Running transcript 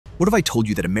What if I told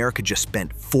you that America just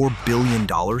spent $4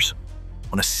 billion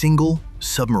on a single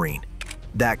submarine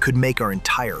that could make our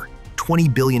entire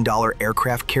 $20 billion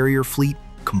aircraft carrier fleet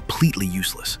completely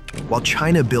useless? While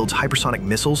China builds hypersonic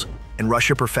missiles and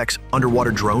Russia perfects underwater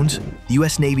drones, the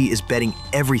US Navy is betting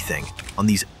everything on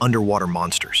these underwater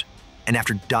monsters. And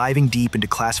after diving deep into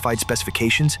classified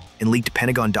specifications and leaked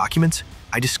Pentagon documents,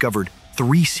 I discovered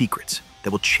 3 secrets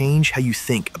that will change how you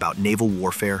think about naval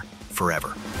warfare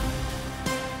forever.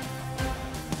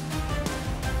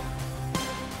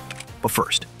 But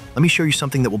first, let me show you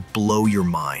something that will blow your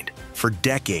mind. For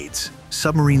decades,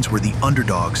 submarines were the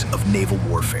underdogs of naval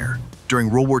warfare. During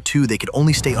World War II, they could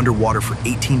only stay underwater for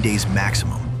 18 days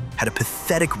maximum, had a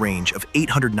pathetic range of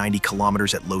 890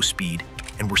 kilometers at low speed,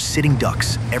 and were sitting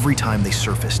ducks every time they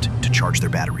surfaced to charge their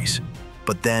batteries.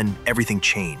 But then, everything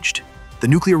changed. The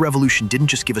nuclear revolution didn't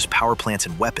just give us power plants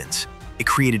and weapons. It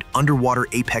created underwater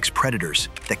apex predators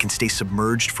that can stay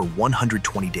submerged for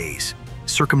 120 days,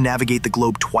 circumnavigate the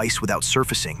globe twice without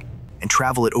surfacing, and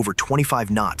travel at over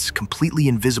 25 knots, completely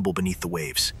invisible beneath the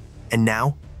waves. And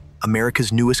now,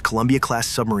 America's newest Columbia-class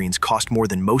submarines cost more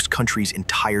than most countries'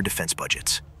 entire defense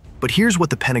budgets. But here's what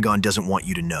the Pentagon doesn't want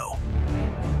you to know.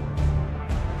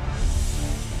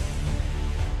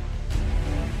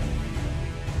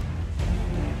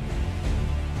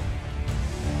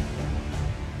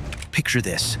 Picture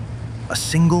this: a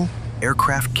single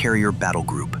aircraft carrier battle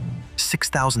group,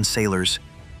 6,000 sailors,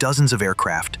 dozens of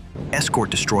aircraft, escort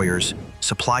destroyers,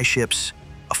 supply ships,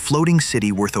 a floating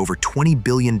city worth over $20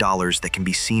 billion that can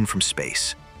be seen from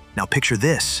space. Now picture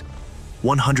this: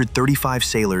 135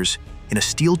 sailors in a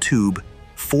steel tube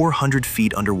 400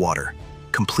 feet underwater,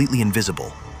 completely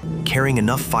invisible, carrying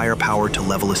enough firepower to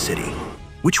level a city.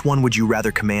 Which one would you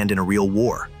rather command in a real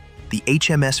war? The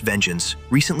HMS Vengeance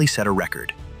recently set a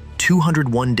record: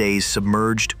 201 days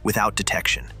submerged without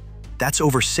detection. That's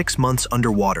over 6 months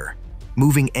underwater,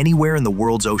 moving anywhere in the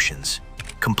world's oceans,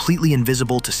 completely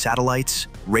invisible to satellites,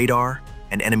 radar,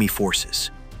 and enemy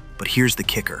forces. But here's the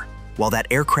kicker: while that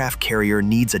aircraft carrier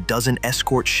needs a dozen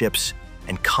escort ships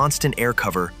and constant air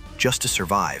cover just to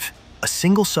survive, a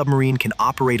single submarine can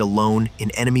operate alone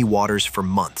in enemy waters for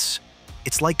months.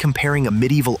 It's like comparing a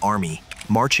medieval army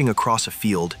marching across a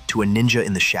field to a ninja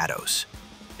in the shadows.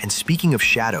 And speaking of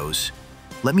shadows,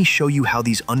 let me show you how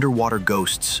these underwater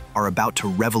ghosts are about to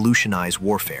revolutionize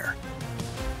warfare.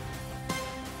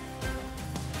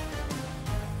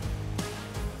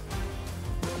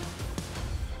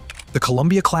 The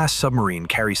Columbia-class submarine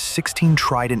carries 16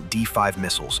 Trident D5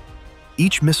 missiles.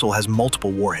 Each missile has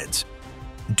multiple warheads.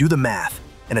 Do the math,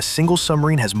 and a single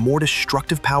submarine has more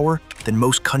destructive power than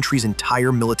most countries'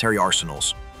 entire military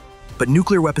arsenals. But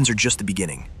nuclear weapons are just the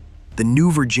beginning. The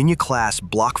new Virginia-class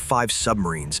Block 5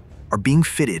 submarines are being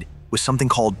fitted with something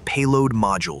called payload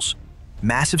modules,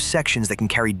 massive sections that can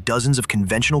carry dozens of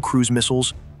conventional cruise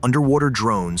missiles, underwater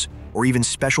drones, or even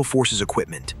special forces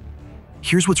equipment.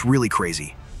 Here's what's really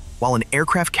crazy. While an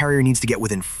aircraft carrier needs to get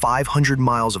within 500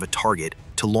 miles of a target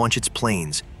to launch its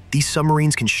planes, these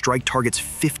submarines can strike targets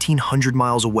 1,500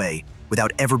 miles away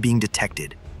without ever being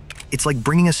detected. It's like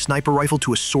bringing a sniper rifle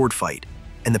to a sword fight,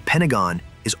 and the Pentagon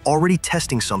is already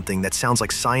testing something that sounds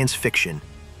like science fiction: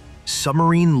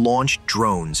 submarine-launched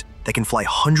drones that can fly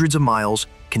hundreds of miles,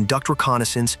 conduct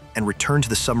reconnaissance, and return to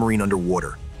the submarine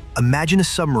underwater. Imagine a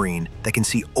submarine that can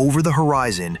see over the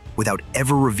horizon without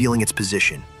ever revealing its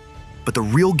position. But the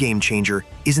real game changer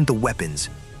isn't the weapons,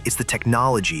 it's the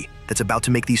technology that's about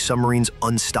to make these submarines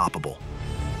unstoppable.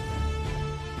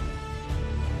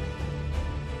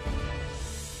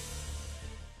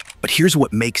 But here's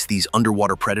what makes these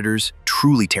underwater predators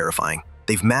truly terrifying.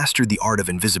 They've mastered the art of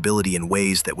invisibility in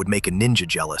ways that would make a ninja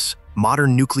jealous.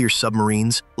 Modern nuclear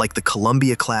submarines, like the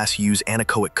Columbia-class, use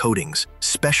anechoic coatings,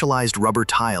 specialized rubber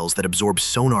tiles that absorb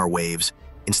sonar waves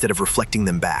instead of reflecting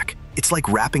them back. It's like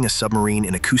wrapping a submarine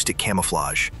in acoustic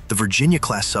camouflage. The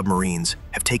Virginia-class submarines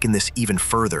have taken this even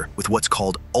further with what's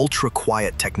called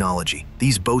ultra-quiet technology.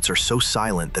 These boats are so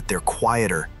silent that they're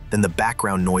quieter than the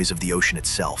background noise of the ocean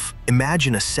itself.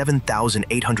 Imagine a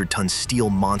 7,800-ton steel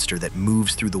monster that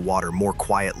moves through the water more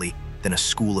quietly than a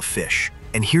school of fish.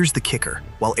 And here's the kicker: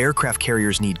 while aircraft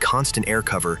carriers need constant air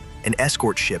cover and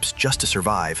escort ships just to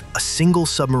survive, a single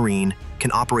submarine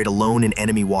can operate alone in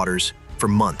enemy waters for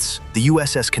months. The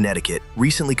USS Connecticut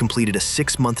recently completed a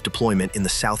 6-month deployment in the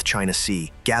South China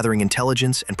Sea, gathering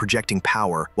intelligence and projecting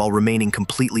power while remaining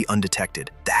completely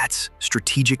undetected. That's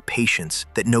strategic patience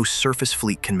that no surface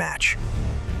fleet can match.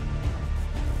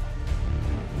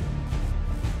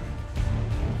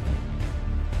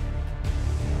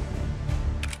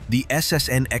 The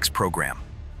SSN-X program,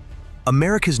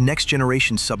 America's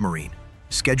next-generation submarine,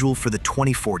 scheduled for the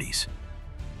 2040s.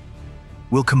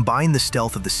 We'll combine the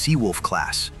stealth of the Seawolf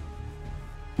class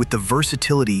with the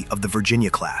versatility of the Virginia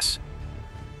class.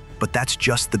 But that's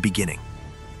just the beginning.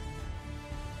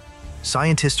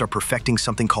 Scientists are perfecting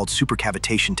something called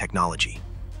supercavitation technology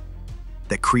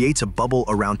that creates a bubble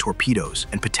around torpedoes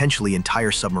and potentially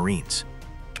entire submarines,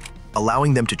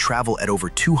 allowing them to travel at over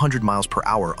 200 miles per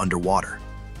hour underwater.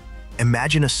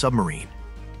 Imagine a submarine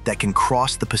that can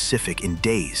cross the Pacific in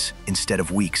days instead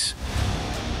of weeks.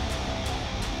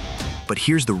 But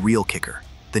here's the real kicker.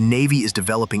 The Navy is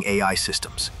developing AI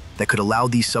systems that could allow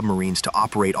these submarines to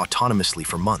operate autonomously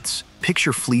for months.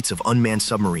 Picture fleets of unmanned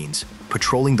submarines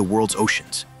patrolling the world's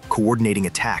oceans, coordinating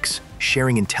attacks,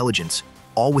 sharing intelligence,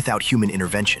 all without human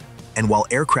intervention. And while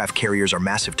aircraft carriers are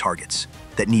massive targets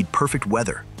that need perfect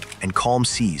weather and calm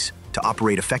seas to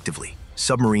operate effectively,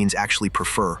 submarines actually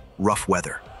prefer rough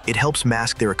weather. It helps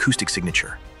mask their acoustic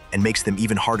signature and makes them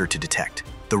even harder to detect.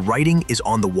 The writing is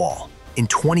on the wall. In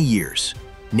 20 years,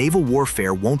 naval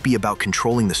warfare won't be about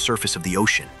controlling the surface of the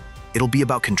ocean. It'll be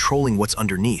about controlling what's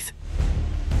underneath.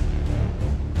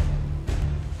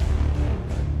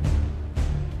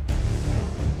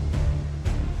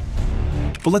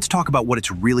 But let's talk about what it's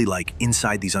really like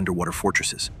inside these underwater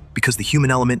fortresses, because the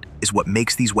human element is what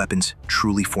makes these weapons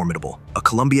truly formidable. A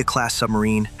Columbia-class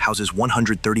submarine houses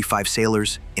 135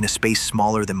 sailors in a space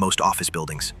smaller than most office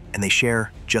buildings, and they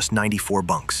share just 94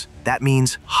 bunks. That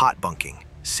means hot bunking.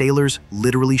 Sailors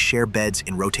literally share beds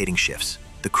in rotating shifts.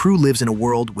 The crew lives in a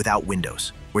world without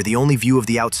windows, where the only view of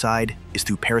the outside is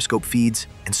through periscope feeds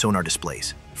and sonar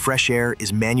displays. Fresh air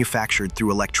is manufactured through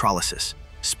electrolysis,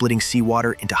 splitting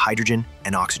seawater into hydrogen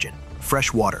and oxygen.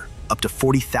 Fresh water, up to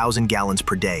 40,000 gallons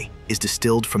per day, is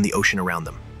distilled from the ocean around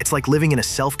them. It's like living in a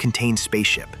self-contained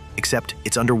spaceship, except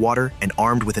it's underwater and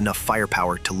armed with enough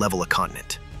firepower to level a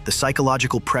continent. The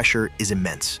psychological pressure is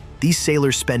immense. These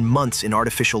sailors spend months in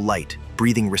artificial light,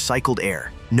 breathing recycled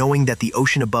air, knowing that the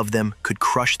ocean above them could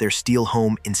crush their steel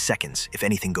home in seconds if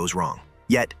anything goes wrong.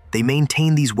 Yet, they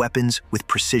maintain these weapons with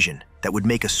precision that would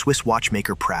make a Swiss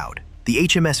watchmaker proud. The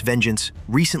HMS Vengeance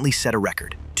recently set a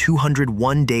record: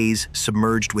 201 days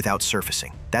submerged without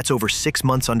surfacing. That's over 6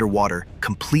 months underwater,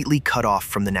 completely cut off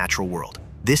from the natural world.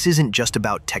 This isn't just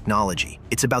about technology.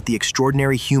 It's about the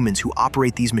extraordinary humans who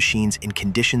operate these machines in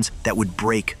conditions that would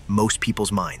break most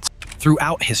people's minds.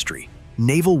 Throughout history,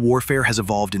 naval warfare has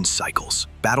evolved in cycles.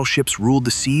 Battleships ruled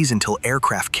the seas until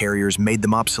aircraft carriers made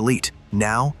them obsolete.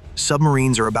 Now,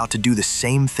 submarines are about to do the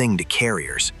same thing to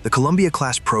carriers. The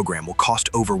Columbia-class program will cost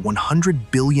over $100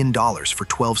 billion for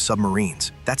 12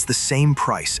 submarines. That's the same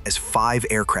price as 5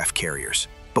 aircraft carriers,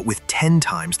 but with 10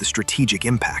 times the strategic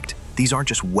impact. These aren't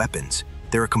just weapons.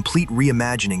 They're a complete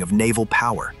reimagining of naval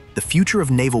power. The future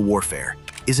of naval warfare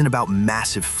isn't about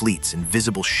massive fleets and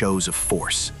visible shows of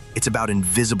force. It's about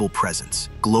invisible presence,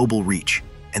 global reach,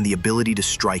 and the ability to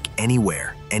strike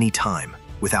anywhere, anytime,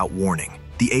 without warning.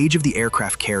 The age of the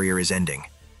aircraft carrier is ending.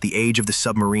 The age of the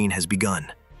submarine has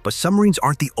begun. But submarines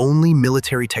aren't the only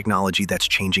military technology that's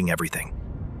changing everything.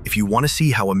 If you want to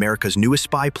see how America's newest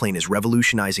spy plane is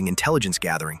revolutionizing intelligence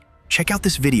gathering, check out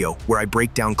this video where I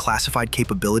break down classified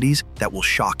capabilities that will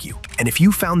shock you. And if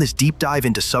you found this deep dive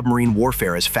into submarine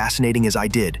warfare as fascinating as I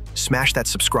did, smash that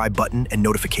subscribe button and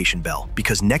notification bell,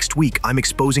 because next week I'm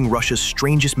exposing Russia's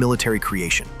strangest military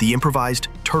creation, the improvised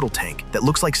turtle tank that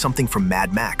looks like something from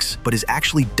Mad Max, but is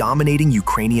actually dominating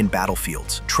Ukrainian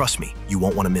battlefields. Trust me, you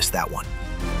won't want to miss that one.